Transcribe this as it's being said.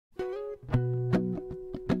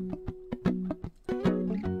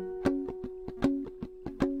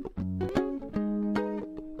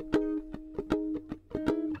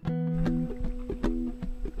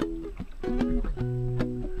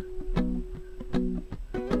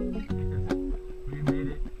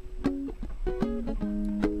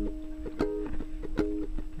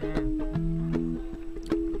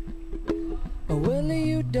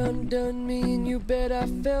I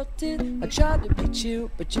felt it. I tried to be chill,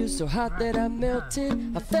 but you're so hot that I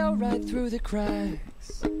melted. I fell right through the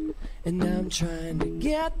cracks, and now I'm trying to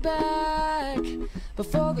get back.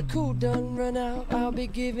 Before the cool done run out, I'll be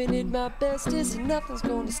giving it my bestest, and nothing's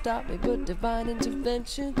gonna stop me but divine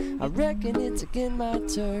intervention. I reckon it's again my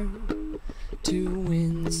turn to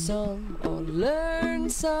win some or learn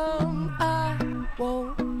some. I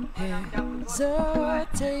won't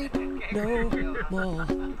hesitate no more,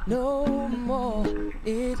 no more.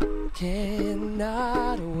 It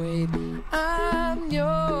cannot wait. I'm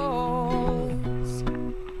yours.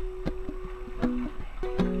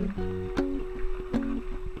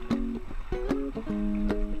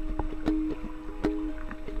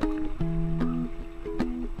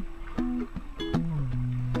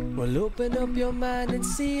 Well, open up your mind and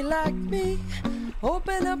see like me.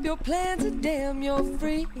 Open up your plans and damn, you're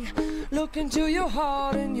free. Look into your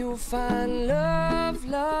heart and you'll find love,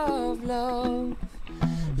 love, love.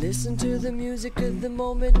 Listen to the music of the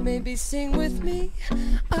moment, maybe sing with me.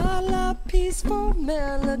 A la peaceful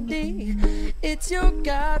melody. It's your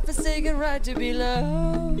God-forsaken right to be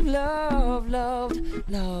loved, loved, loved,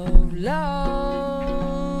 loved,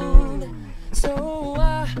 loved. So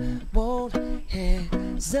I won't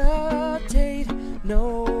hesitate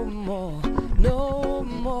no more, no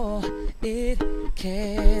more. It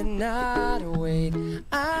cannot wait.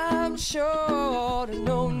 I'm sure there's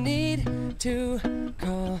no need to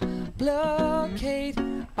complicate.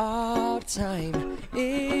 Our time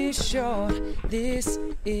is short. This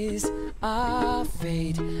is our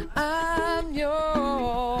fate. I'm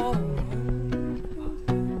yours.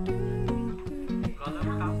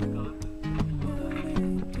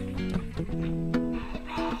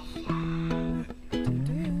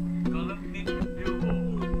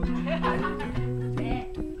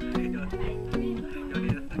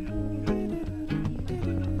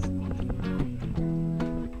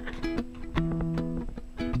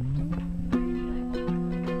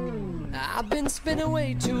 I've been spinning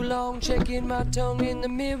way too long, checking my tongue in the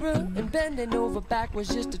mirror and bending over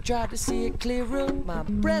backwards just to try to see it clearer. My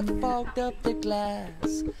breath fogged up the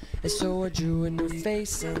glass, and so I drew a new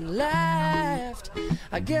face and laughed.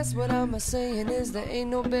 I guess what I'm saying is there ain't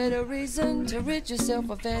no better reason to rid yourself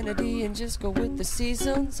of vanity and just go with the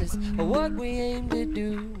seasons. It's what we aim to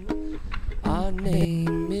do. Our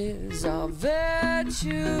name is our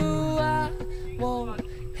virtue. I won't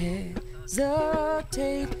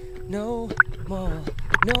hesitate no more,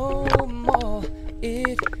 no more.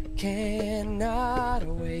 It cannot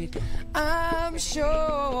wait. I'm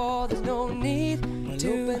sure there's no need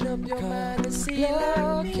to open up your mind and see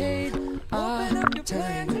locate. Our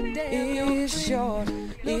time is short.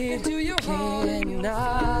 It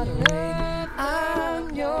cannot wait.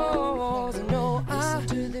 I'm yours. No, I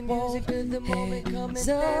won't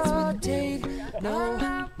hesitate no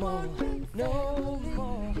more, no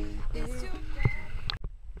more.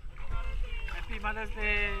 Happy Mother's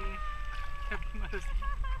Day! Happy Mother's Day!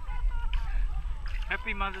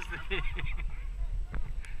 Happy Mother's Day!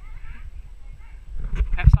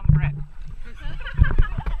 Have some bread.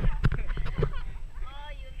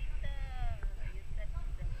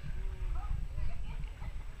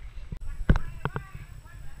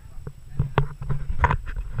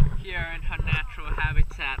 Here in her natural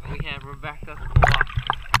habitat, we have Rebecca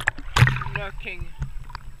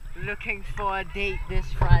looking for a date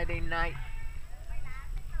this Friday night.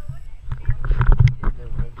 You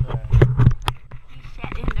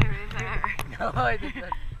sat in the river. No, I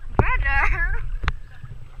didn't. Brother!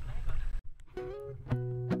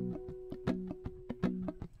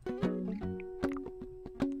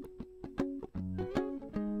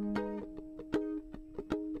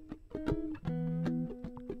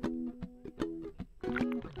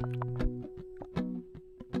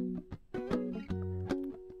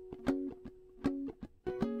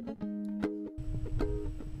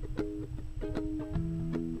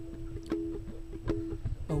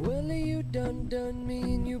 Done me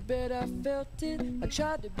and you bet I felt it. I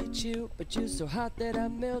tried to be chill, but you're so hot that I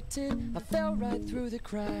melted. I fell right through the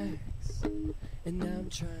cracks, and now I'm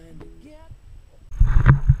trying to get. Where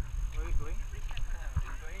are we going? We're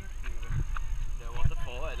going to the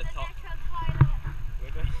waterfall at the top.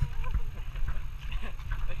 We're going.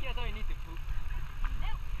 Actually, I thought you need to put